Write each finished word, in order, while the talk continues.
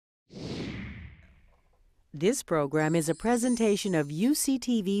This program is a presentation of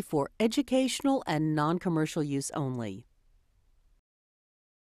UCTV for educational and non-commercial use only.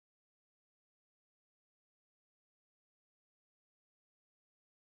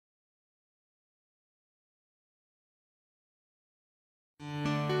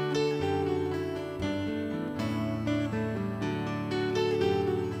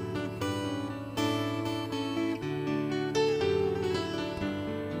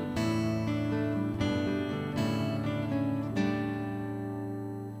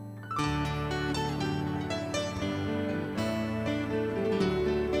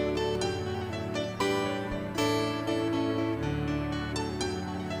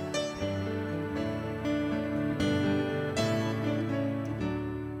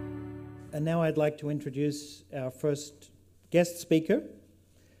 And now I'd like to introduce our first guest speaker,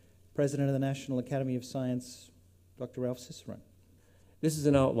 President of the National Academy of Science, Dr. Ralph Cicerone. This is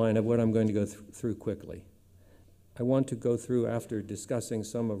an outline of what I'm going to go through quickly. I want to go through, after discussing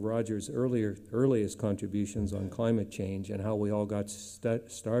some of Roger's earliest contributions on climate change and how we all got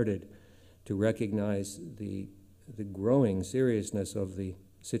started to recognize the growing seriousness of the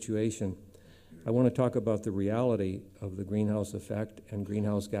situation. I want to talk about the reality of the greenhouse effect and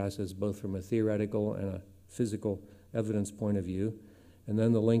greenhouse gases, both from a theoretical and a physical evidence point of view, and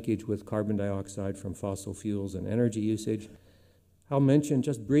then the linkage with carbon dioxide from fossil fuels and energy usage. I'll mention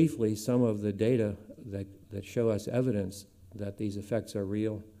just briefly some of the data that show us evidence that these effects are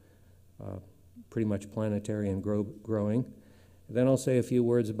real, pretty much planetary and growing. Then I'll say a few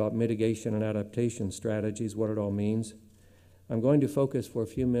words about mitigation and adaptation strategies, what it all means. I'm going to focus for a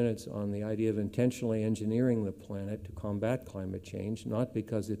few minutes on the idea of intentionally engineering the planet to combat climate change, not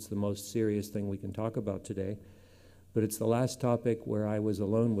because it's the most serious thing we can talk about today, but it's the last topic where I was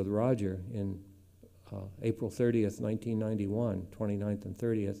alone with Roger in April 30th, 1991, 29th and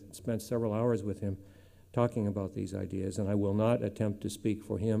 30th, spent several hours with him talking about these ideas, and I will not attempt to speak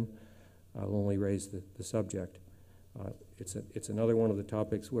for him. I'll only raise the subject. It's another one of the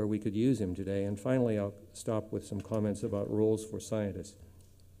topics where we could use him today. And finally, I'll stop with some comments about roles for scientists.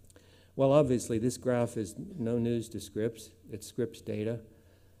 Well, obviously, this graph is no news to Scripps. It's Scripps data.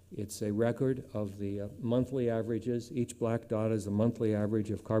 It's a record of the monthly averages. Each black dot is a monthly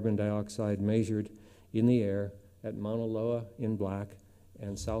average of carbon dioxide measured in the air at Mauna Loa in black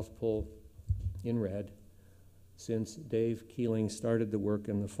and South Pole in red since Dave Keeling started the work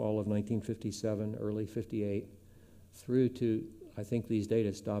in the fall of 1957, early 58, through to, I think these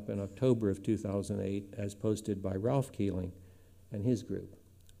data stop in October of 2008, as posted by Ralph Keeling and his group.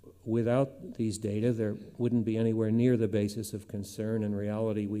 Without these data, there wouldn't be anywhere near the basis of concern and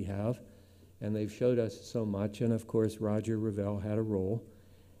reality we have, and they've showed us so much. And of course, Roger Revelle had a role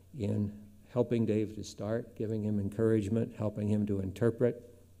in helping Dave to start, giving him encouragement, helping him to interpret,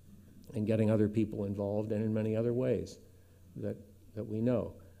 and getting other people involved, and in many other ways that we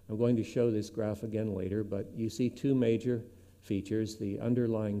know. I'm going to show this graph again later, but you see two major features: the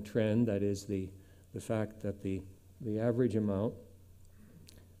underlying trend, that is the fact that the average amount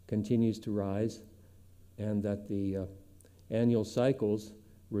continues to rise, and that the annual cycles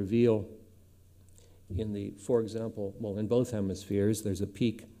reveal for example, well, in both hemispheres, there's a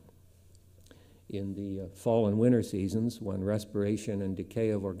peak in the fall and winter seasons when respiration and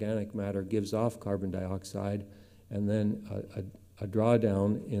decay of organic matter gives off carbon dioxide, and then a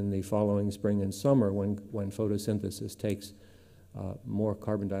drawdown in the following spring and summer when photosynthesis takes more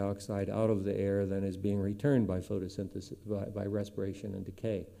carbon dioxide out of the air than is being returned by photosynthesis, by respiration and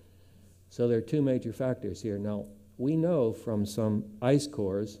decay. So there are two major factors here. Now, we know from some ice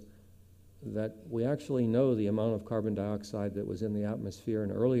cores that we actually know the amount of carbon dioxide that was in the atmosphere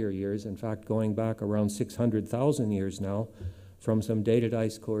in earlier years, in fact, going back around 600,000 years now, from some dated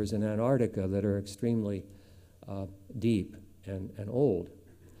ice cores in Antarctica that are extremely deep and old.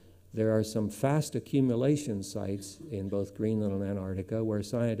 There are some fast accumulation sites in both Greenland and Antarctica where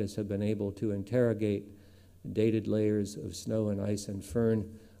scientists have been able to interrogate dated layers of snow and ice and fern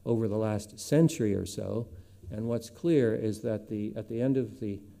over the last century or so. And what's clear is that at the end of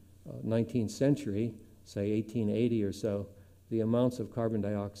the 19th century, say 1880 or so, the amounts of carbon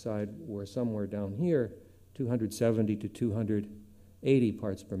dioxide were somewhere down here, 270 to 280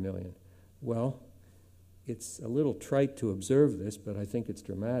 parts per million. Well, it's a little trite to observe this, but I think it's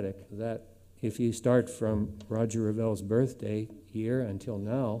dramatic, that if you start from Roger Revelle's birthday year until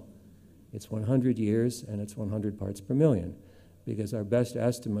now, it's 100 years and it's 100 parts per million, because our best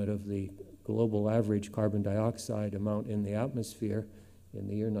estimate of the global average carbon dioxide amount in the atmosphere in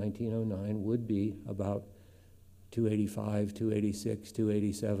the year 1909 would be about 285, 286,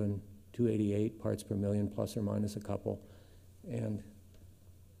 287, 288 parts per million, plus or minus a couple. And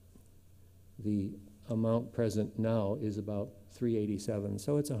the amount present now is about 387,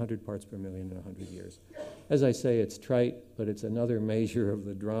 so it's 100 parts per million in 100 years. As I say, it's trite, but it's another measure of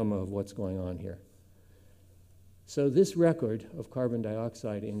the drama of what's going on here. So this record of carbon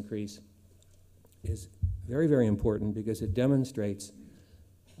dioxide increase is very, very important because it demonstrates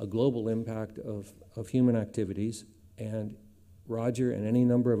a global impact of human activities, and Roger and any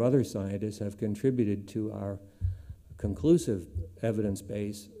number of other scientists have contributed to our conclusive evidence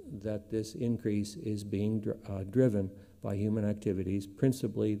base that this increase is being driven by human activities,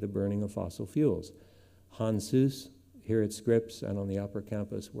 principally the burning of fossil fuels. Hans Suess, here at Scripps and on the Upper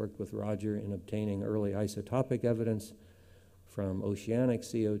Campus, worked with Roger in obtaining early isotopic evidence from oceanic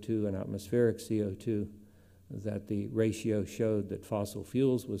CO2 and atmospheric CO2 that the ratio showed that fossil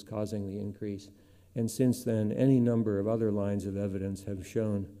fuels was causing the increase. And since then, any number of other lines of evidence have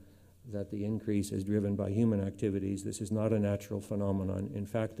shown that the increase is driven by human activities. This is not a natural phenomenon. In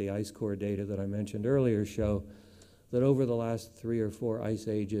fact, the ice core data that I mentioned earlier show that over the last 3 or 4 ice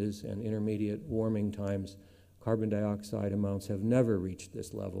ages and intermediate warming times, carbon dioxide amounts have never reached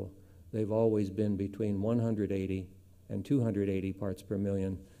this level. They've always been between 180 and 280 parts per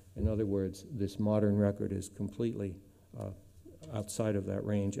million. In other words, this modern record is completely outside of that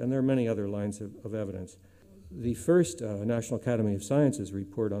range. And there are many other lines of evidence. The first National Academy of Sciences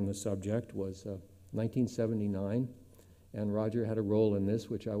report on the subject was 1979, and Roger had a role in this,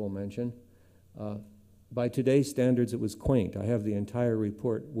 which I will mention. By today's standards, it was quaint. I have the entire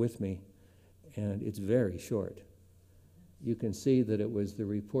report with me, and it's very short. You can see that it was the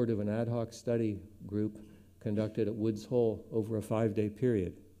report of an ad hoc study group conducted at Woods Hole over a 5-day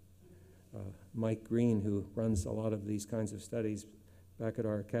period. Mike Green, who runs a lot of these kinds of studies back at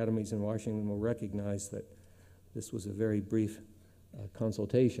our academies in Washington, will recognize that this was a very brief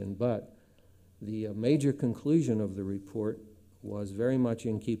consultation, but the major conclusion of the report was very much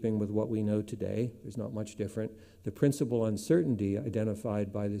in keeping with what we know today. There's not much different. The principal uncertainty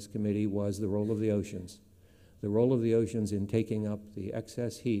identified by this committee was the role of the oceans. The role of the oceans in taking up the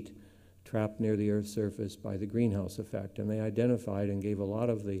excess heat trapped near the Earth's surface by the greenhouse effect, and they identified and gave a lot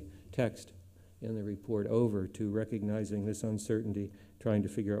of the text in the report over to recognizing this uncertainty, trying to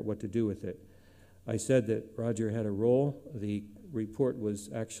figure out what to do with it. I said that Roger had a role. The report was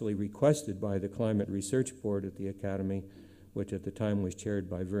actually requested by the Climate Research Board at the Academy, which at the time was chaired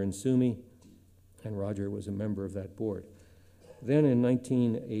by Vern Suomi, and Roger was a member of that board. Then in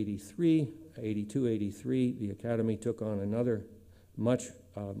 1982, 83, the Academy took on another much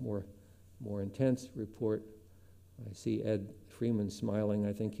more intense report. I see Ed Freeman smiling.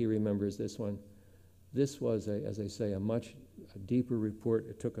 I think he remembers this one. This was, as I say, a much deeper report.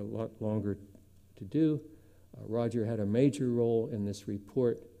 It took a lot longer to do. Roger had a major role in this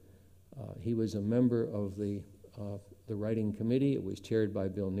report. He was a member of the writing committee. It was chaired by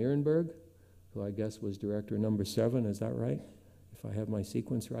Bill Nierenberg, who I guess was director number 7, is that right? If I have my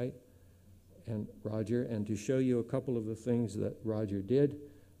sequence right. And Roger, and to show you a couple of the things that Roger did,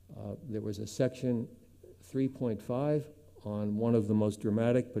 there was a section 3.5 on one of the most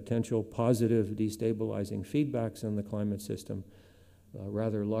dramatic potential positive destabilizing feedbacks in the climate system,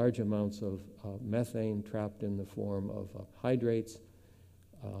 rather large amounts of methane trapped in the form of hydrates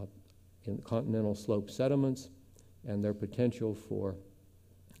in continental slope sediments, and their potential for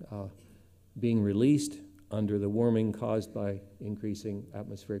being released under the warming caused by increasing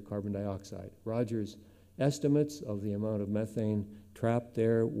atmospheric carbon dioxide. Roger's estimates of the amount of methane trapped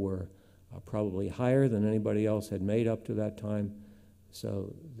there were probably higher than anybody else had made up to that time,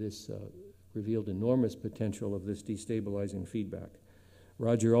 so this revealed enormous potential of this destabilizing feedback.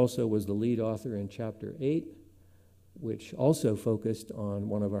 Roger also was the lead author in Chapter 8, which also focused on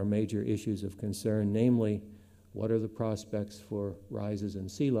one of our major issues of concern, namely, what are the prospects for rises in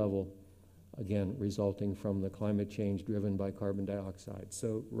sea level, again, resulting from the climate change driven by carbon dioxide.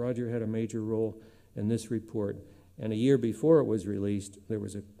 So Roger had a major role in this report, and a year before it was released, there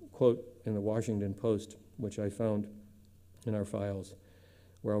was a quote in the Washington Post, which I found in our files,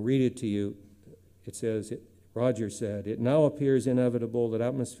 where I'll read it to you. It says, Roger said, "It now appears inevitable that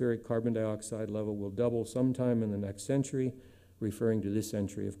atmospheric carbon dioxide level will double sometime in the next century," referring to this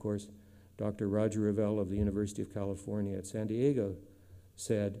century, of course. Dr. Roger Revelle of the University of California at San Diego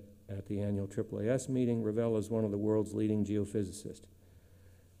said at the annual AAAS meeting, "Revelle is one of the world's leading geophysicists."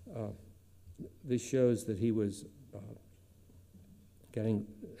 This shows that he was getting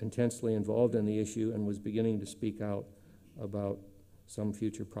intensely involved in the issue and was beginning to speak out about some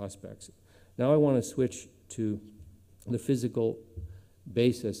future prospects. Now I want to switch to the physical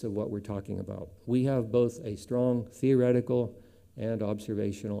basis of what we're talking about. We have both a strong theoretical and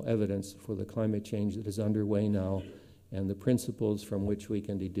observational evidence for the climate change that is underway now and the principles from which we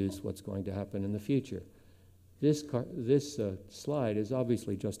can deduce what's going to happen in the future. This slide is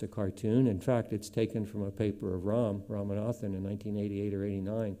obviously just a cartoon. In fact, it's taken from a paper of Ramanathan in 1988 or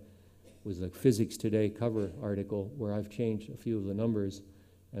 89. It was a Physics Today cover article where I've changed a few of the numbers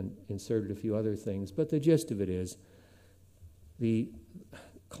and inserted a few other things. But the gist of it is the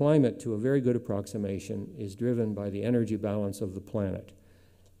climate, to a very good approximation, is driven by the energy balance of the planet.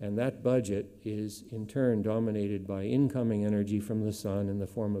 And that budget is in turn dominated by incoming energy from the sun in the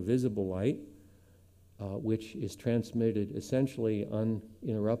form of visible light, which is transmitted essentially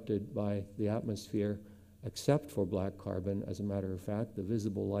uninterrupted by the atmosphere, except for black carbon. As a matter of fact, the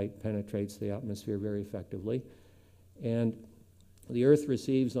visible light penetrates the atmosphere very effectively. And the Earth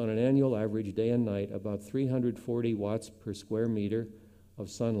receives on an annual average, day and night, about 340 watts per square meter of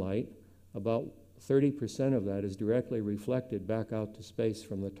sunlight. About 30% of that is directly reflected back out to space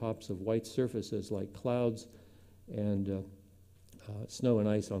from the tops of white surfaces like clouds and snow and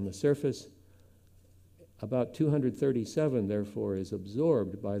ice on the surface. About 237, therefore, is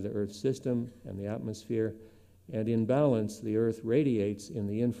absorbed by the Earth system and the atmosphere, and in balance, the Earth radiates in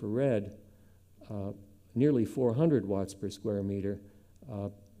the infrared nearly 400 watts per square meter.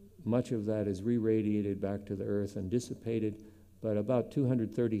 Much of that is re-radiated back to the Earth and dissipated, but about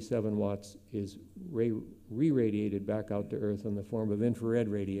 237 watts is re-radiated back out to Earth in the form of infrared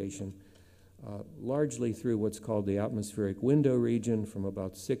radiation, largely through what's called the atmospheric window region, from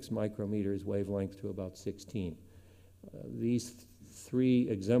about 6 micrometers wavelength to about 16. These three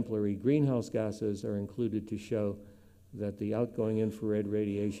exemplary greenhouse gases are included to show that the outgoing infrared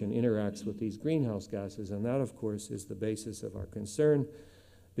radiation interacts with these greenhouse gases, and that, of course, is the basis of our concern,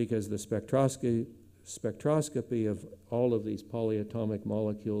 because the spectroscopy of all of these polyatomic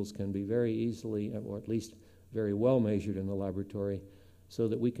molecules can be very easily, or at least very well, measured in the laboratory, so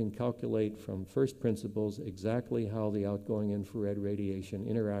that we can calculate from first principles exactly how the outgoing infrared radiation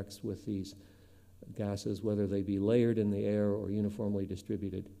interacts with these gases, whether they be layered in the air or uniformly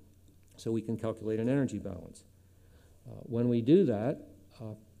distributed, so we can calculate an energy balance. When we do that,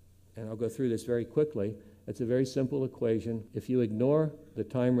 and I'll go through this very quickly, it's a very simple equation. If you ignore the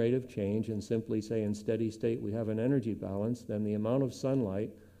time rate of change and simply say in steady state we have an energy balance, then the amount of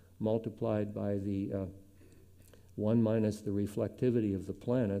sunlight multiplied by the 1 minus the reflectivity of the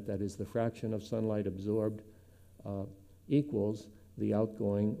planet, that is the fraction of sunlight absorbed, equals the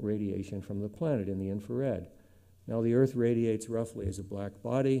outgoing radiation from the planet in the infrared. Now the Earth radiates roughly as a black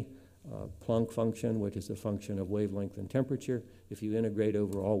body. Planck function, which is a function of wavelength and temperature. If you integrate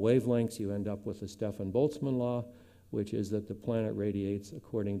over all wavelengths, you end up with the Stefan-Boltzmann law, which is that the planet radiates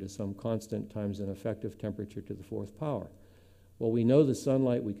according to some constant times an effective temperature to the 4th power. Well, we know the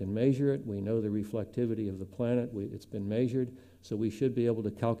sunlight, we can measure it, we know the reflectivity of the planet, it's been measured, so we should be able to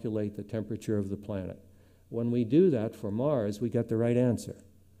calculate the temperature of the planet. When we do that for Mars, we get the right answer.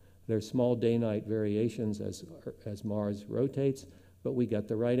 There's small day-night variations as Mars rotates, but we get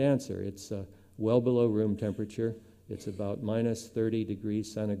the right answer. It's well below room temperature. It's about minus 30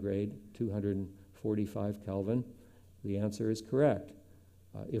 degrees centigrade, 245 Kelvin. The answer is correct.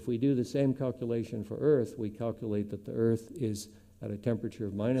 If we do the same calculation for Earth, we calculate that the Earth is at a temperature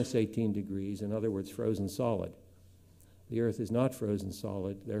of minus 18 degrees, in other words, frozen solid. The Earth is not frozen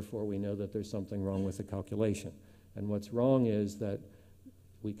solid, therefore we know that there's something wrong with the calculation. And what's wrong is that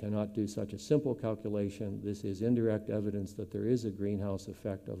we cannot do such a simple calculation. This is indirect evidence that there is a greenhouse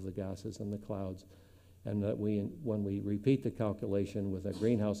effect of the gases and the clouds, and that when we repeat the calculation with a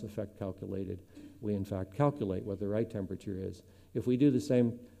greenhouse effect calculated, we in fact calculate what the right temperature is. If we do the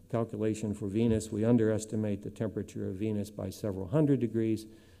same calculation for Venus, we underestimate the temperature of Venus by several hundred degrees,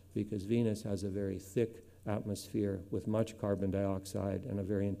 because Venus has a very thick atmosphere with much carbon dioxide and a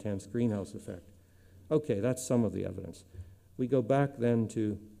very intense greenhouse effect. Okay, that's some of the evidence. We go back then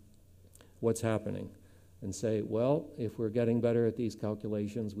to what's happening and say, well, if we're getting better at these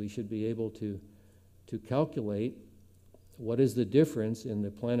calculations, we should be able to calculate what is the difference in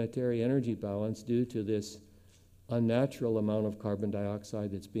the planetary energy balance due to this unnatural amount of carbon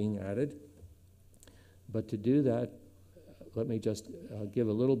dioxide that's being added. But to do that, let me just give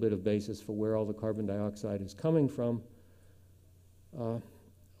a little bit of basis for where all the carbon dioxide is coming from.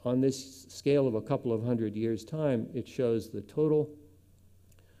 On this scale of a couple of hundred years' time, it shows the total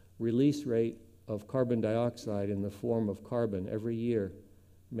release rate of carbon dioxide in the form of carbon every year,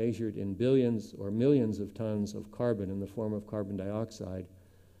 measured in billions or millions of tons of carbon in the form of carbon dioxide,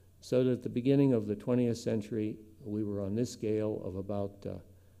 so that at the beginning of the 20th century, we were on this scale of about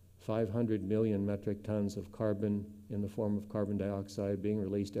 500 million metric tons of carbon in the form of carbon dioxide being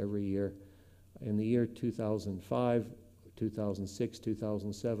released every year. In the year 2005, 2006,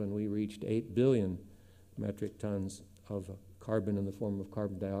 2007, we reached 8 billion metric tons of carbon in the form of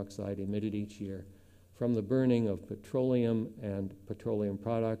carbon dioxide emitted each year from the burning of petroleum and petroleum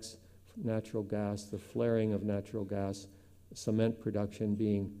products, natural gas, the flaring of natural gas, cement production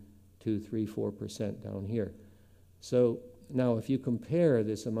being 2, 3, 4% down here. So now if you compare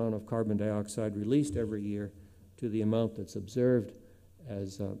this amount of carbon dioxide released every year to the amount that's observed,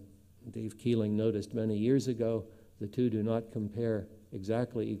 as Dave Keeling noticed many years ago, the two do not compare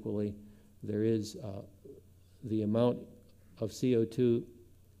exactly equally. There is the amount of CO2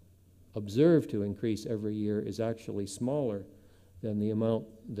 observed to increase every year is actually smaller than the amount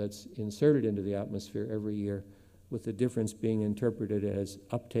that's inserted into the atmosphere every year, with the difference being interpreted as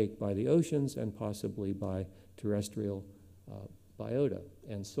uptake by the oceans and possibly by terrestrial biota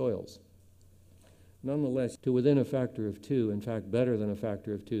and soils. Nonetheless, to within a factor of 2, in fact better than a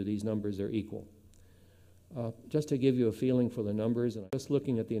factor of 2, these numbers are equal. Just to give you a feeling for the numbers, and just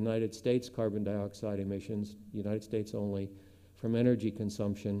looking at the United States carbon dioxide emissions, United States only, from energy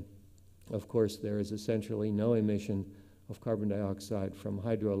consumption, of course there is essentially no emission of carbon dioxide from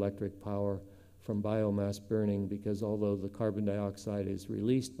hydroelectric power, from biomass burning, because although the carbon dioxide is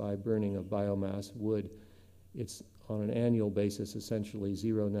released by burning of biomass, wood, it's on an annual basis essentially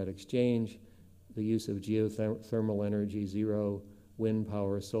zero net exchange. The use of geothermal energy, zero, wind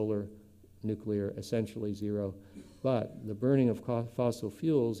power, solar, nuclear, essentially zero. But the burning of fossil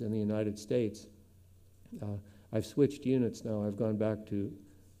fuels in the United States, I've switched units now. I've gone back to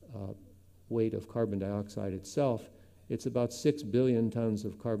weight of carbon dioxide itself. It's about 6 billion tons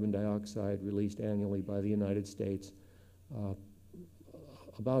of carbon dioxide released annually by the United States.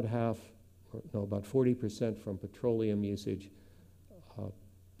 About 40% from petroleum usage, a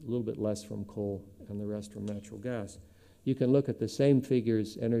little bit less from coal, and the rest from natural gas. You can look at the same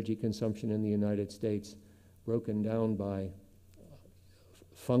figures, energy consumption in the United States, broken down by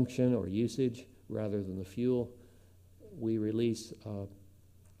function or usage rather than the fuel. We release a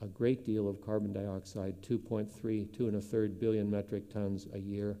great deal of carbon dioxide, 2.3 billion metric tons a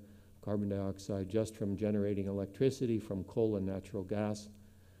year, carbon dioxide just from generating electricity from coal and natural gas.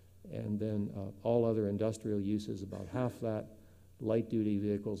 And then all other industrial uses, about half that, light-duty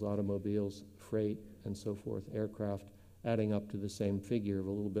vehicles, automobiles, freight, and so forth, aircraft, adding up to the same figure of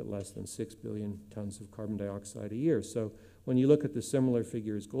a little bit less than 6 billion tons of carbon dioxide a year. So when you look at the similar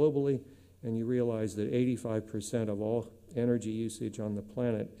figures globally, and you realize that 85% of all energy usage on the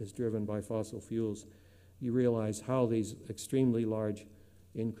planet is driven by fossil fuels, you realize how these extremely large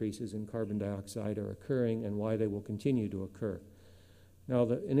increases in carbon dioxide are occurring and why they will continue to occur. Now,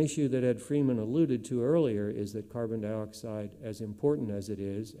 an issue that Ed Freeman alluded to earlier is that carbon dioxide, as important as it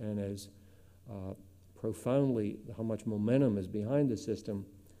is and as profoundly how much momentum is behind the system,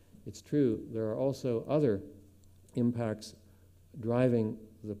 it's true, there are also other impacts driving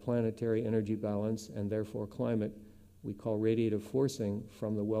the planetary energy balance and therefore climate we call radiative forcing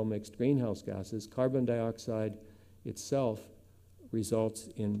from the well-mixed greenhouse gases. Carbon dioxide itself results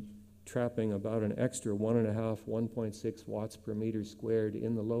in trapping about an extra 1.6 watts per meter squared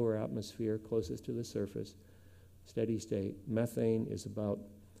in the lower atmosphere closest to the surface, steady state. Methane is about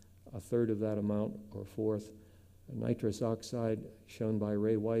a third of that amount, or fourth. Nitrous oxide, shown by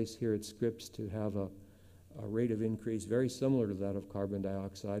Ray Weiss here at Scripps to have a rate of increase very similar to that of carbon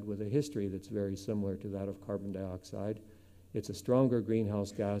dioxide, with a history that's very similar to that of carbon dioxide. It's a stronger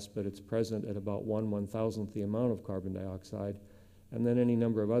greenhouse gas, but it's present at about 1/1000th the amount of carbon dioxide, and then any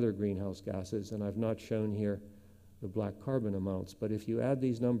number of other greenhouse gases, and I've not shown here the black carbon amounts, but if you add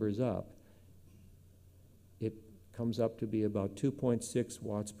these numbers up, it comes up to be about 2.6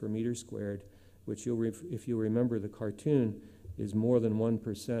 watts per meter squared, which if you remember the cartoon, is more than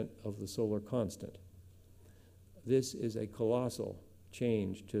 1% of the solar constant. This is a colossal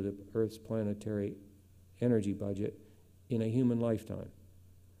change to the Earth's planetary energy budget in a human lifetime.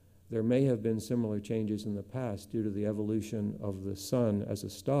 There may have been similar changes in the past due to the evolution of the sun as a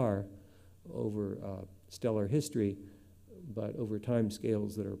star over stellar history, but over time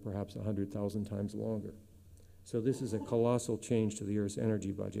scales that are perhaps 100,000 times longer. So this is a colossal change to the Earth's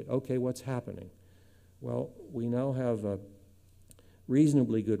energy budget. Okay, what's happening? Well, we now have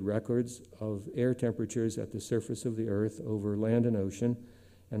reasonably good records of air temperatures at the surface of the Earth over land and ocean,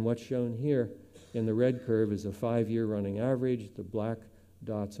 and what's shown here in the red curve is a 5-year running average. The black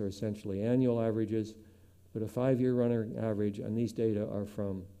dots are essentially annual averages, but a 5-year running average, and these data are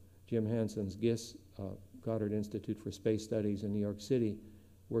from Jim Hansen's GISS, Goddard Institute for Space Studies in New York City,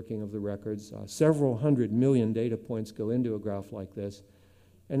 working of the records. Several 100 million data points go into a graph like this,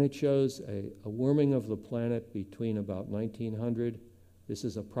 and it shows a warming of the planet between about 1900, this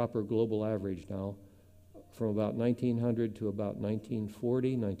is a proper global average now, from about 1900 to about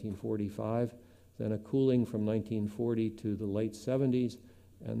 1940, 1945, then a cooling from 1940 to the late 70s,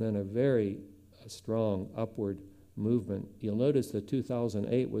 and then a very strong upward movement. You'll notice that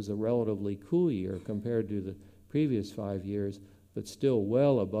 2008 was a relatively cool year compared to the previous 5 years, but still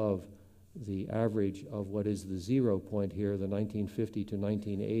well above the average of what is the 0 point here, the 1950 to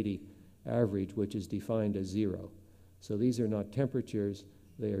 1980 average, which is defined as 0. So these are not temperatures,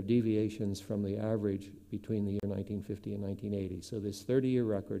 they are deviations from the average between the year 1950 and 1980. So this 30-year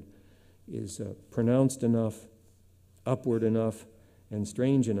record is pronounced enough, upward enough, and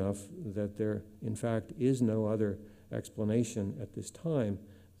strange enough that there, in fact, is no other explanation at this time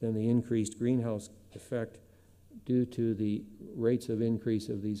than the increased greenhouse effect due to the rates of increase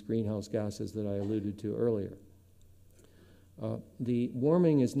of these greenhouse gases that I alluded to earlier. The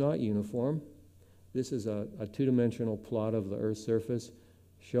warming is not uniform. This is a two-dimensional plot of the Earth's surface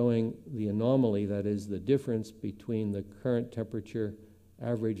showing the anomaly, that is, the difference between the current temperature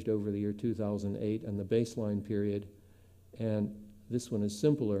averaged over the year 2008 and the baseline period. And this one is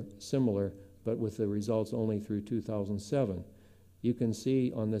similar, but with the results only through 2007. You can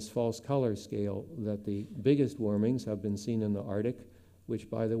see on this false color scale that the biggest warmings have been seen in the Arctic, which,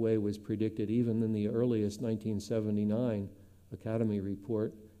 by the way, was predicted even in the earliest 1979 Academy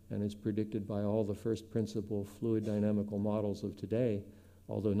report and is predicted by all the first principle fluid dynamical models of today,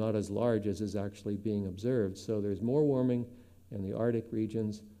 although not as large as is actually being observed. So there's more warming in the Arctic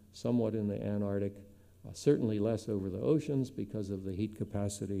regions, somewhat in the Antarctic, certainly less over the oceans because of the heat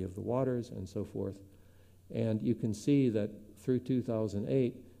capacity of the waters and so forth. And you can see that through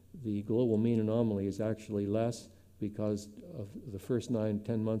 2008, the global mean anomaly is actually less because of the first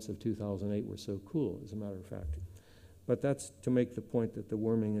 9-10 months of 2008 were so cool, as a matter of fact. But that's to make the point that the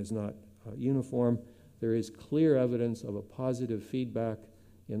warming is not uniform. There is clear evidence of a positive feedback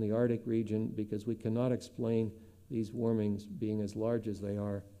in the Arctic region because we cannot explain these warmings being as large as they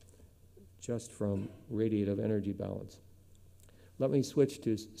are just from radiative energy balance. Let me switch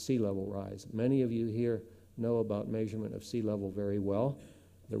to sea level rise. Many of you here know about measurement of sea level very well.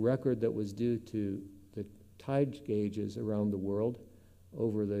 The record that was due to the tide gauges around the world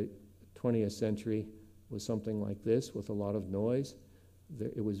over the 20th century was something like this, with a lot of noise.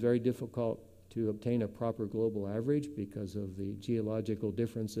 It was very difficult to obtain a proper global average because of the geological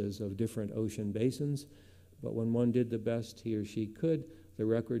differences of different ocean basins. But when one did the best he or she could, the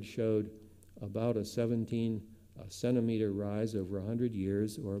record showed about a 17 centimeter rise over 100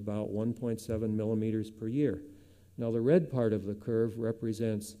 years, or about 1.7 millimeters per year. Now, the red part of the curve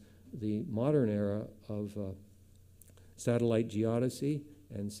represents the modern era of satellite geodesy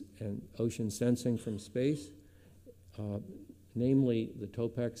and ocean sensing from space, namely the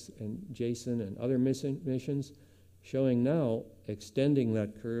TOPEX and JASON and other missions, showing now, extending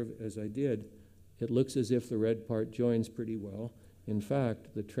that curve as I did, it looks as if the red part joins pretty well. In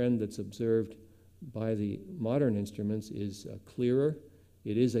fact, the trend that's observed by the modern instruments is clearer.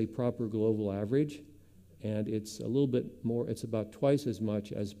 It is a proper global average, and it's a little bit more, it's about twice as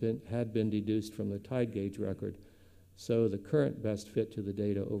much as had been deduced from the tide gauge record. So the current best fit to the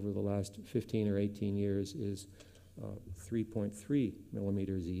data over the last 15 or 18 years is 3.3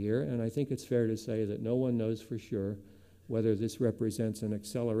 millimeters a year, and I think it's fair to say that no one knows for sure whether this represents an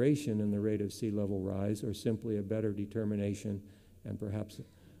acceleration in the rate of sea level rise or simply a better determination, and perhaps,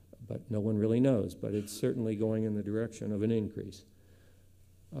 but no one really knows, but it's certainly going in the direction of an increase.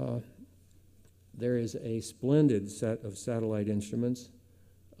 There is a splendid set of satellite instruments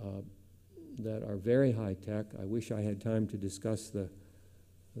that are very high tech. I wish I had time to discuss the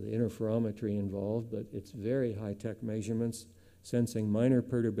interferometry involved, but it's very high tech measurements, sensing minor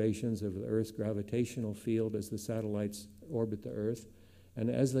perturbations of the Earth's gravitational field as the satellites orbit the Earth. And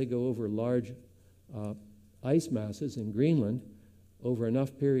as they go over large ice masses in Greenland, over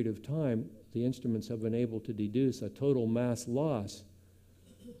enough period of time, the instruments have been able to deduce a total mass loss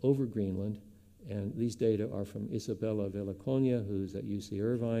over Greenland. And these data are from Isabella Villacoña, who's at UC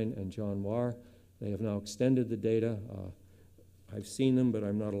Irvine, and John Warr. They have now extended the data. I've seen them, but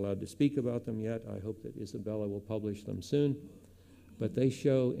I'm not allowed to speak about them yet. I hope that Isabella will publish them soon. But they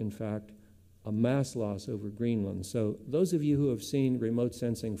show, in fact, a mass loss over Greenland. So those of you who have seen remote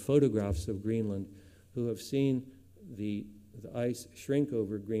sensing photographs of Greenland, who have seen the ice shrink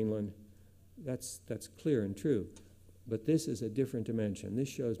over Greenland, that's clear and true. But this is a different dimension. This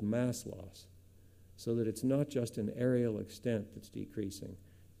shows mass loss, so that it's not just an aerial extent that's decreasing,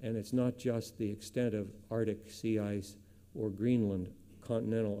 and it's not just the extent of Arctic sea ice or Greenland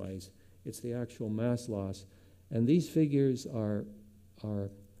continental ice. It's the actual mass loss. And these figures are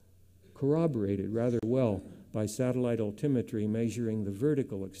corroborated rather well by satellite altimetry measuring the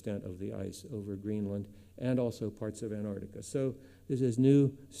vertical extent of the ice over Greenland and also parts of Antarctica. So This is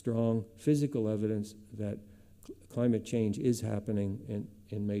new, strong physical evidence that climate change is happening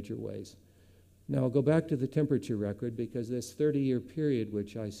in major ways. Now I'll go back to the temperature record, because this 30-year period,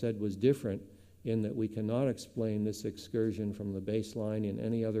 which I said was different in that we cannot explain this excursion from the baseline in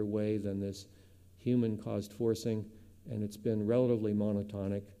any other way than this human-caused forcing, and it's been relatively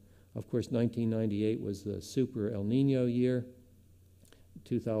monotonic. Of course, 1998 was the super El Nino year.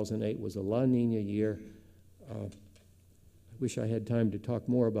 2008 was a La Nina year. I wish I had time to talk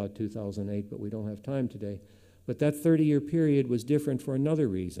more about 2008, but we don't have time today. But that 30-year period was different for another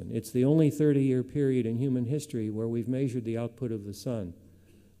reason. It's the only 30-year period in human history where we've measured the output of the sun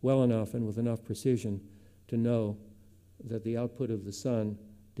well enough and with enough precision to know that the output of the sun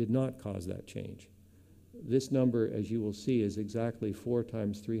did not cause that change. This number, as you will see, is exactly 4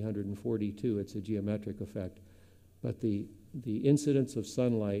 times 342. It's a geometric effect. But the incidence of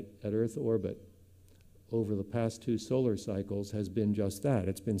sunlight at Earth orbit over the past 2 solar cycles has been just that.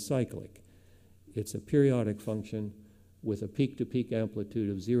 It's been cyclic. It's a periodic function with a peak-to-peak amplitude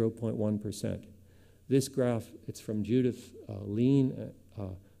of 0.1%. This graph, it's from Judith Lean,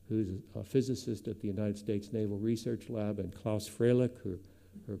 who's a physicist at the United States Naval Research Lab, and Klaus Freilich,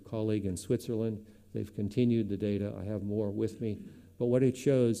 her colleague in Switzerland. They've continued the data. I have more with me. But what it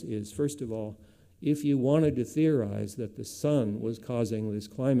shows is, first of all, if you wanted to theorize that the sun was causing this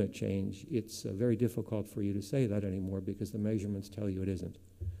climate change, it's very difficult for you to say that anymore because the measurements tell you it isn't.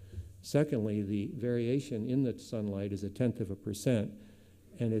 Secondly, the variation in the sunlight is 0.1%,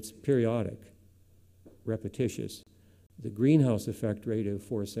 and it's periodic, repetitious. The greenhouse effect rate of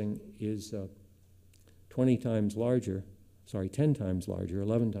forcing is 10 times larger,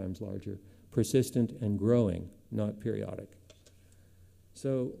 11 times larger, persistent and growing, not periodic.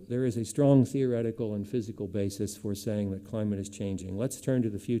 So there is a strong theoretical and physical basis for saying that climate is changing. Let's turn to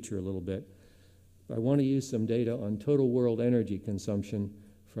the future a little bit. I want to use some data on total world energy consumption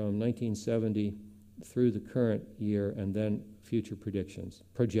from 1970 through the current year, and then future projections.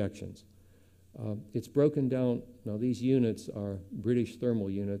 It's broken down. Now, these units are British thermal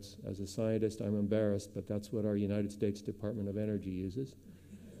units. As a scientist, I'm embarrassed, but that's what our United States Department of Energy uses.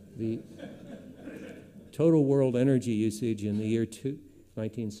 The total world energy usage in the year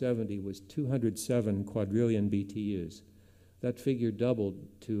 1970 was 207 quadrillion BTUs. That figure doubled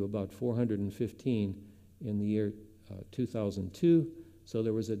to about 415 in the year 2002. So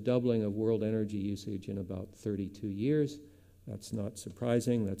there was a doubling of world energy usage in about 32 years. That's not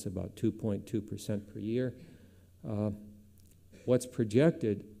surprising. That's about 2.2% per year. What's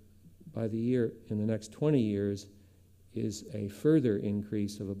projected by the year in the next 20 years is a further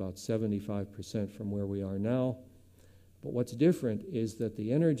increase of about 75% from where we are now. But what's different is that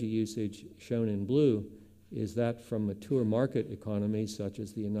the energy usage shown in blue is that from mature market economies such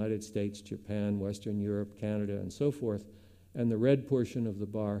as the United States, Japan, Western Europe, Canada, and so forth. And the red portion of the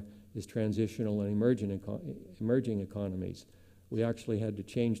bar is transitional and emerging economies. We actually had to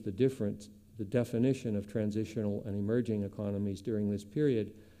change the definition of transitional and emerging economies during this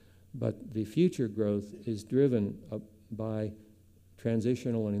period, but the future growth is driven by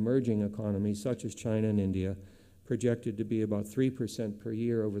transitional and emerging economies such as China and India, projected to be about 3% per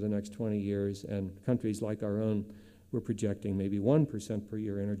year over the next 20 years, and countries like our own, we're projecting maybe 1% per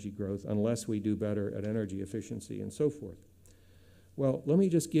year energy growth unless we do better at energy efficiency and so forth. Well, let me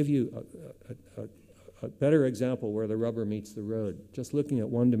just give you a better example where the rubber meets the road, just looking at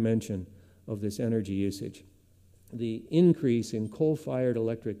one dimension of this energy usage. The increase in coal-fired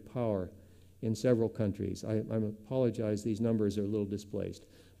electric power in several countries. I apologize, these numbers are a little displaced.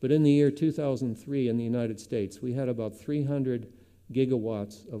 But in the year 2003 in the United States, we had about 300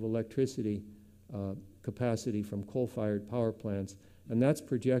 gigawatts of electricity capacity from coal-fired power plants, and that's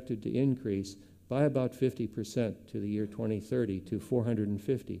projected to increase by about 50% to the year 2030 to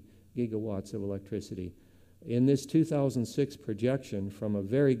 450 gigawatts of electricity. In this 2006 projection from a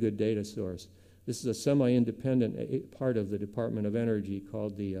very good data source, this is a semi-independent part of the Department of Energy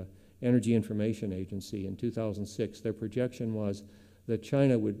called the Energy Information Agency. In 2006, their projection was that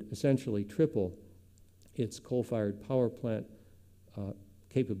China would essentially triple its coal-fired power plant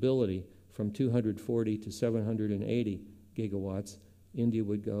capability from 240 to 780 gigawatts. India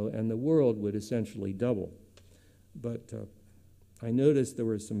would go, and the world would essentially double. But I noticed there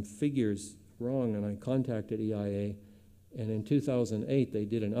were some figures wrong, and I contacted EIA, and in 2008 they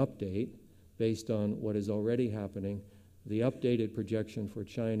did an update based on what is already happening. The updated projection for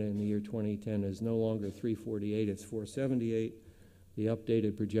China in the year 2010 is no longer 348, it's 478. The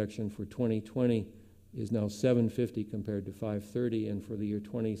updated projection for 2020 is now 750 compared to 530, and for the year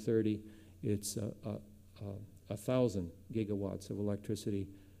 2030, it's 1,000 gigawatts of electricity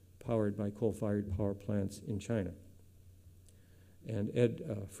powered by coal-fired power plants in China. And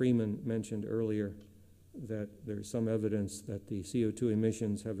Ed Freeman mentioned earlier that there's some evidence that the CO2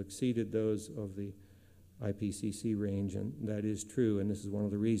 emissions have exceeded those of the IPCC range, and that is true, and this is one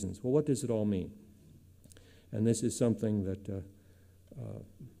of the reasons. Well, what does it all mean? And this is something that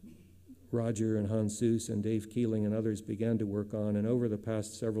Roger and Hans Seuss and Dave Keeling and others began to work on, and over the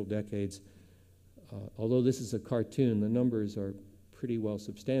past several decades, although this is a cartoon, the numbers are pretty well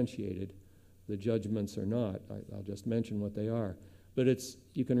substantiated. The judgments are not. I'll just mention what they are. But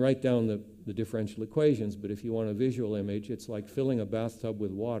you can write down the differential equations, but if you want a visual image, it's like filling a bathtub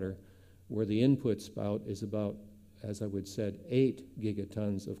with water where the input spout is about, as I would said, 8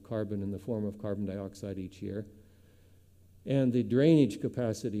 gigatons of carbon in the form of carbon dioxide each year. And the drainage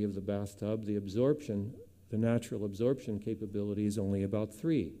capacity of the bathtub, the natural absorption capability is only about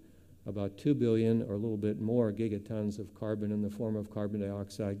 3, about 2 billion or a little bit more gigatons of carbon in the form of carbon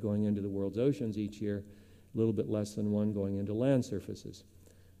dioxide going into the world's oceans each year, a little bit less than 1 going into land surfaces.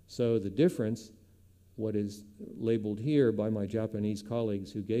 So the difference, what is labeled here by my Japanese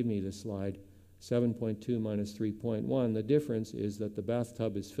colleagues who gave me this slide, 7.2 minus 3.1, the difference is that the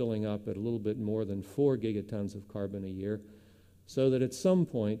bathtub is filling up at a little bit more than 4 gigatons of carbon a year, so that at some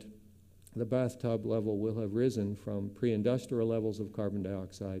point the bathtub level will have risen from pre-industrial levels of carbon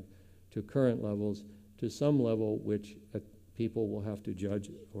dioxide to current levels to some level which people will have to judge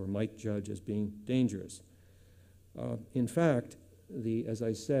or might judge as being dangerous. In fact, as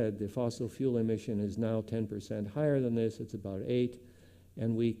I said, the fossil fuel emission is now 10% higher than this. It's about 8.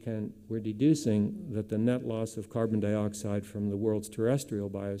 And we're deducing that the net loss of carbon dioxide from the world's terrestrial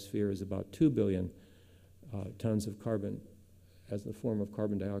biosphere is about 2 billion tons of carbon as the form of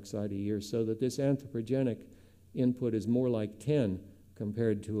carbon dioxide a year, so that this anthropogenic input is more like 10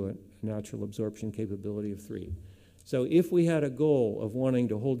 compared to a natural absorption capability of 3. So if we had a goal of wanting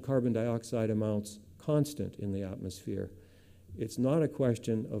to hold carbon dioxide amounts constant in the atmosphere, it's not a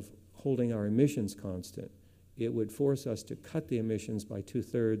question of holding our emissions constant. It would force us to cut the emissions by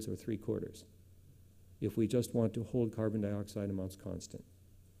 2/3 or 3/4 if we just want to hold carbon dioxide amounts constant.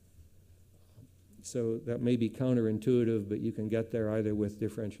 So that may be counterintuitive, but you can get there either with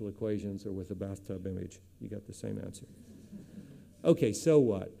differential equations or with a bathtub image. You get the same answer. Okay, so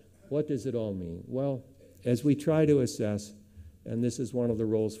what? What does it all mean? Well, as we try to assess, and this is one of the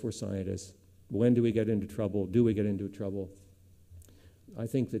roles for scientists, when do we get into trouble? Do we get into trouble? I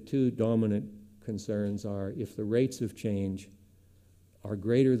think the two dominant concerns are if the rates of change are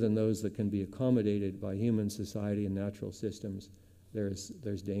greater than those that can be accommodated by human society and natural systems,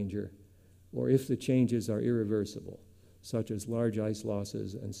 there's danger. Or if the changes are irreversible, such as large ice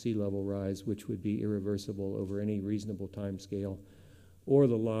losses and sea level rise, which would be irreversible over any reasonable time scale, or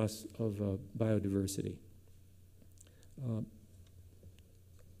the loss of biodiversity.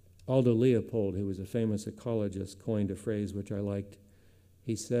 Aldo Leopold, who was a famous ecologist, coined a phrase which I liked.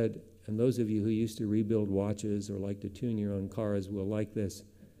 He said, and those of you who used to rebuild watches or like to tune your own cars will like this.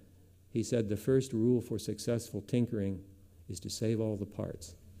 He said, the first rule for successful tinkering is to save all the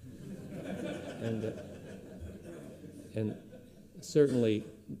parts. And certainly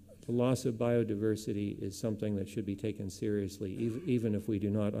the loss of biodiversity is something that should be taken seriously, even if we do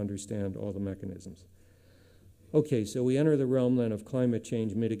not understand all the mechanisms. Okay, so we enter the realm then of climate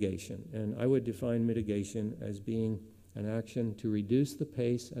change mitigation, and I would define mitigation as being an action to reduce the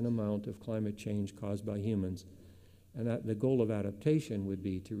pace and amount of climate change caused by humans, and the goal of adaptation would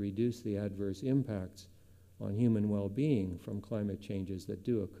be to reduce the adverse impacts on human well-being from climate changes that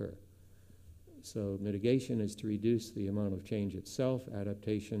do occur. So mitigation is to reduce the amount of change itself.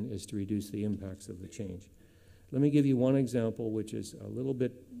 Adaptation is to reduce the impacts of the change. Let me give you one example, which is a little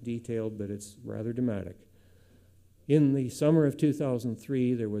bit detailed, but it's rather dramatic. In the summer of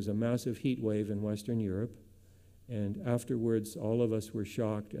 2003, there was a massive heat wave in Western Europe, and afterwards, all of us were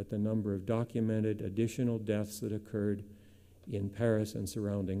shocked at the number of documented additional deaths that occurred in Paris and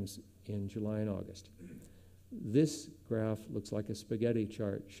surroundings in July and August. This graph looks like a spaghetti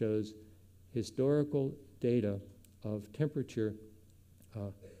chart, shows historical data of temperature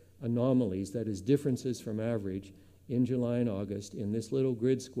anomalies, that is differences from average, in July and August in this little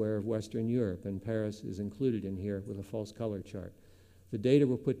grid square of Western Europe, and Paris is included in here with a false color chart. The data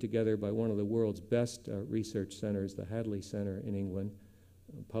were put together by one of the world's best research centers, the Hadley Center in England,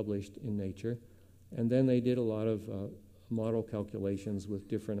 published in Nature, and then they did a lot of model calculations with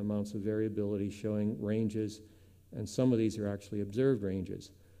different amounts of variability showing ranges, and some of these are actually observed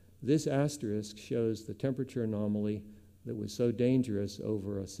ranges. This asterisk shows the temperature anomaly that was so dangerous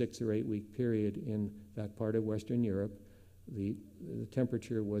over a 6 or 8 week period in that part of Western Europe. The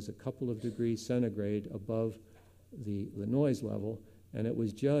temperature was a couple of degrees centigrade above the noise level, and it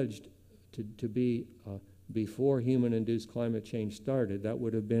was judged to be before human-induced climate change started, that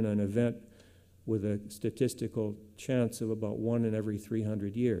would have been an event with a statistical chance of about 1 in every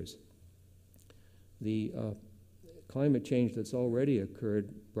 300 years. The climate change that's already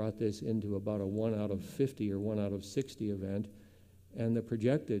occurred brought this into about a 1 out of 50 or 1 out of 60 event, and the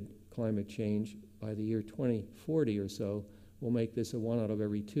projected climate change by the year 2040 or so will make this a 1 out of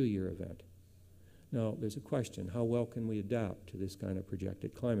every 2-year event. Now, there's a question: how well can we adapt to this kind of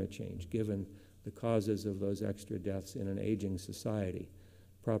projected climate change, given the causes of those extra deaths in an aging society?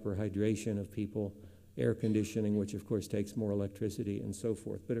 Proper hydration of people, air conditioning, which of course takes more electricity, and so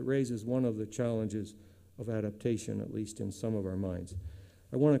forth. But it raises one of the challenges of adaptation, at least in some of our minds.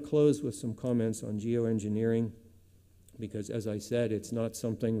 I want to close with some comments on geoengineering, because as I said, it's not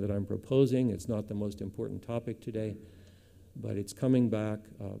something that I'm proposing. It's not the most important topic today, but it's coming back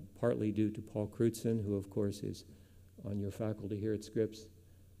partly due to Paul Crutzen, who of course is on your faculty here at Scripps,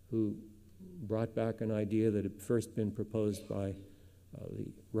 who brought back an idea that had first been proposed by the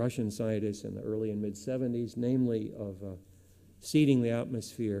Russian scientists in the early and mid-70s, namely of seeding the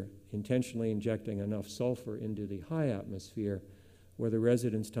atmosphere, intentionally injecting enough sulfur into the high atmosphere where the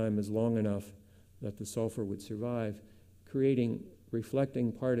residence time is long enough that the sulfur would survive, creating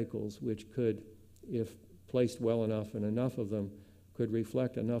reflecting particles which could, if placed well enough and enough of them, could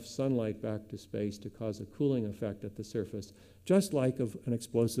reflect enough sunlight back to space to cause a cooling effect at the surface, just like an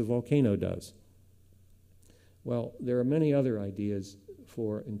explosive volcano does. Well, there are many other ideas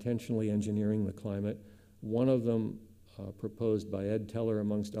for intentionally engineering the climate. One of them proposed by Ed Teller,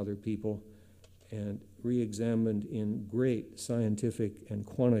 amongst other people, and re-examined in great scientific and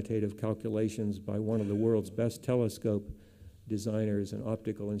quantitative calculations by one of the world's best telescope designers and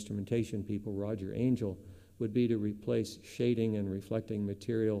optical instrumentation people, Roger Angel, would be to replace shading and reflecting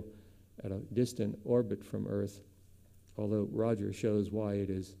material at a distant orbit from Earth, although Roger shows why it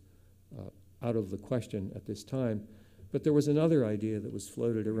is out of the question at this time. But there was another idea that was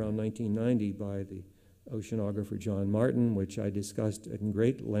floated around 1990 by the oceanographer John Martin, which I discussed in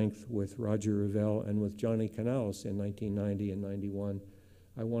great length with Roger Revelle and with Johnny Canals in 1990 and 91.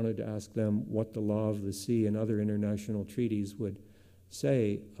 I wanted to ask them what the law of the sea and other international treaties would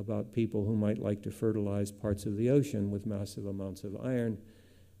say about people who might like to fertilize parts of the ocean with massive amounts of iron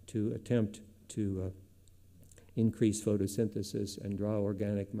to attempt to increase photosynthesis and draw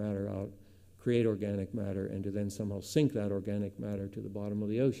organic matter out, create organic matter, and to then somehow sink that organic matter to the bottom of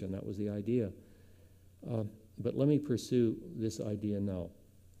the ocean. That was the idea. But let me pursue this idea now.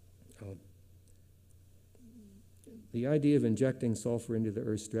 The idea of injecting sulfur into the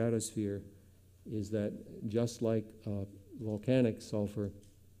Earth's stratosphere is that just like volcanic sulfur,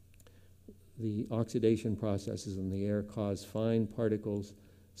 the oxidation processes in the air cause fine particles,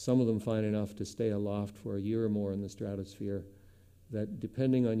 some of them fine enough to stay aloft for a year or more in the stratosphere, that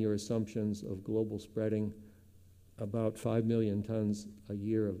depending on your assumptions of global spreading, about 5 million tons a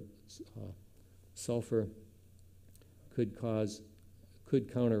year of sulfur could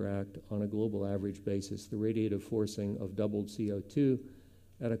counteract on a global average basis the radiative forcing of doubled CO2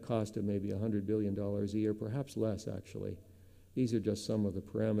 at a cost of maybe $100 billion a year, perhaps less actually. These are just some of the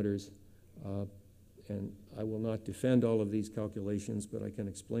parameters, and I will not defend all of these calculations, but I can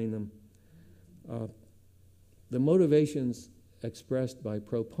explain them. The motivations expressed by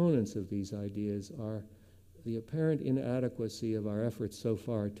proponents of these ideas are the apparent inadequacy of our efforts so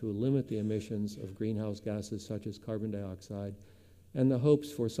far to limit the emissions of greenhouse gases such as carbon dioxide, and the hopes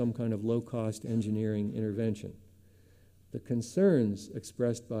for some kind of low-cost engineering intervention. The concerns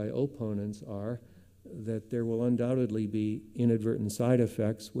expressed by opponents are that there will undoubtedly be inadvertent side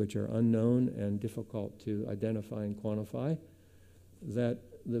effects which are unknown and difficult to identify and quantify, that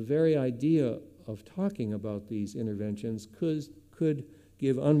the very idea of talking about these interventions could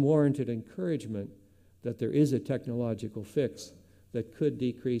give unwarranted encouragement that there is a technological fix that could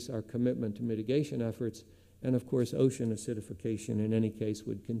decrease our commitment to mitigation efforts, and of course ocean acidification in any case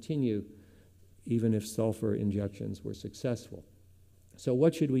would continue even if sulfur injections were successful. So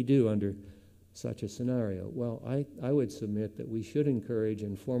what should we do under such a scenario? Well, I would submit that we should encourage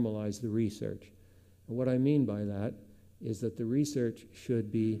and formalize the research. And what I mean by that is that the research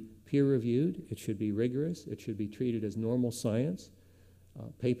should be peer-reviewed, it should be rigorous, it should be treated as normal science.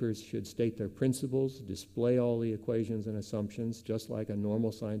 Papers should state their principles, display all the equations and assumptions, just like a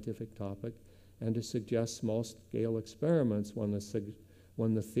normal scientific topic, and to suggest small-scale experiments when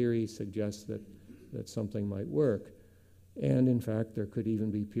the theory suggests that something might work. And in fact, there could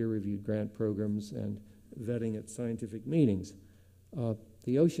even be peer-reviewed grant programs and vetting at scientific meetings.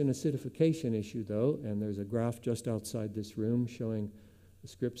 The ocean acidification issue, though, and there's a graph just outside this room showing the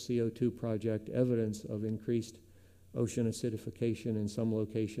Scripps CO2 project evidence of increased ocean acidification in some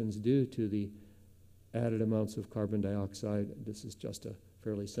locations due to the added amounts of carbon dioxide. This is just a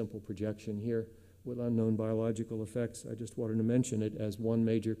fairly simple projection here with unknown biological effects. I just wanted to mention it as one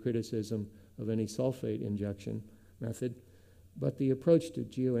major criticism of any sulfate injection method. But the approach to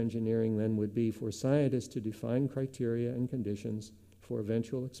geoengineering then would be for scientists to define criteria and conditions for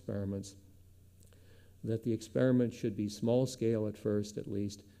eventual experiments, that the experiment should be small scale at first at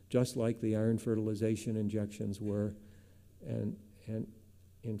least, just like the iron fertilization injections were. And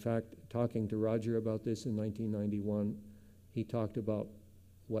in fact, talking to Roger about this in 1991, he talked about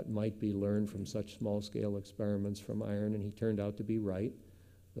what might be learned from such small-scale experiments from iron, and he turned out to be right.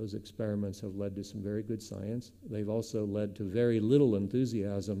 Those experiments have led to some very good science. They've also led to very little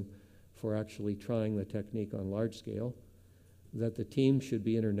enthusiasm for actually trying the technique on large scale. That the team should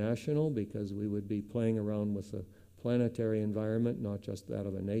be international because we would be playing around with a planetary environment, not just that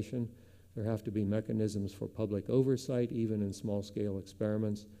of a nation. There have to be mechanisms for public oversight, even in small-scale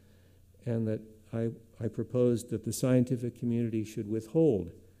experiments, and that I proposed that the scientific community should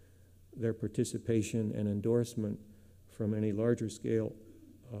withhold their participation and endorsement from any larger scale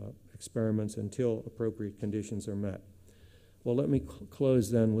experiments until appropriate conditions are met. Well, let me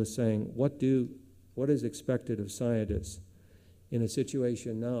close then with saying, what is expected of scientists in a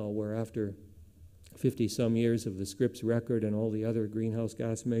situation now where after 50-some years of the Scripps record and all the other greenhouse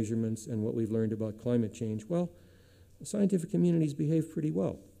gas measurements and what we've learned about climate change, well, the scientific communities behave pretty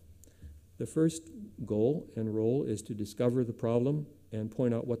well. The first goal and role is to discover the problem and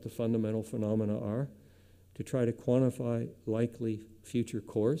point out what the fundamental phenomena are, to try to quantify likely future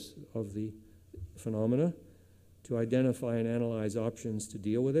course of the phenomena, to identify and analyze options to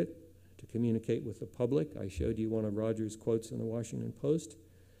deal with it, to communicate with the public. I showed you one of Roger's quotes in the Washington Post,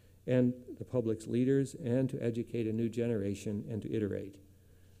 and the public's leaders, and to educate a new generation and to iterate.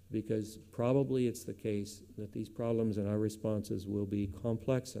 Because probably it's the case that these problems and our responses will be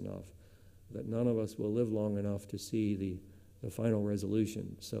complex enough that none of us will live long enough to see the final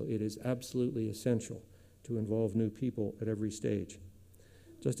resolution. So it is absolutely essential to involve new people at every stage.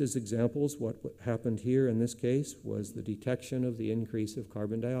 Just as examples, what happened here in this case was the detection of the increase of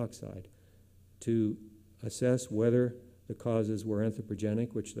carbon dioxide to assess whether the causes were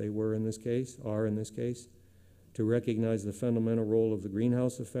anthropogenic, which they were in this case, are in this case, to recognize the fundamental role of the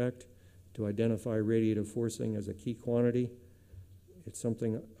greenhouse effect, to identify radiative forcing as a key quantity. It's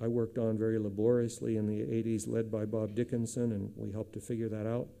something I worked on very laboriously in the 80s, led by Bob Dickinson, and we helped to figure that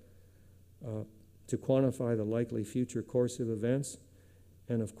out. To quantify the likely future course of events,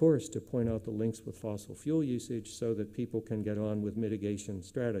 and of course to point out the links with fossil fuel usage so that people can get on with mitigation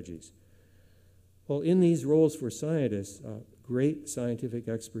strategies. Well, in these roles for scientists, great scientific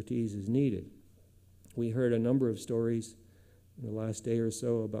expertise is needed. We heard a number of stories in the last day or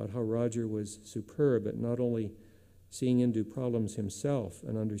so about how Roger was superb at not only seeing into problems himself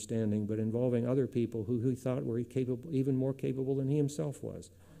and understanding, but involving other people who he thought were capable, even more capable than he himself was.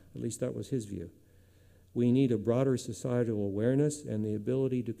 At least that was his view. We need a broader societal awareness, and the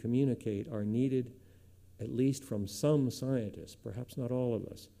ability to communicate are needed, at least from some scientists, perhaps not all of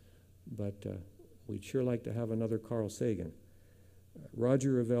us, but we'd sure like to have another Carl Sagan.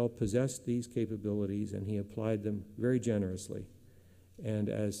 Roger Revelle possessed these capabilities, and he applied them very generously. And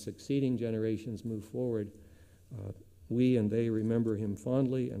as succeeding generations move forward, we and they remember him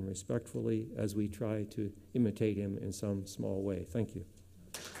fondly and respectfully as we try to imitate him in some small way. Thank you.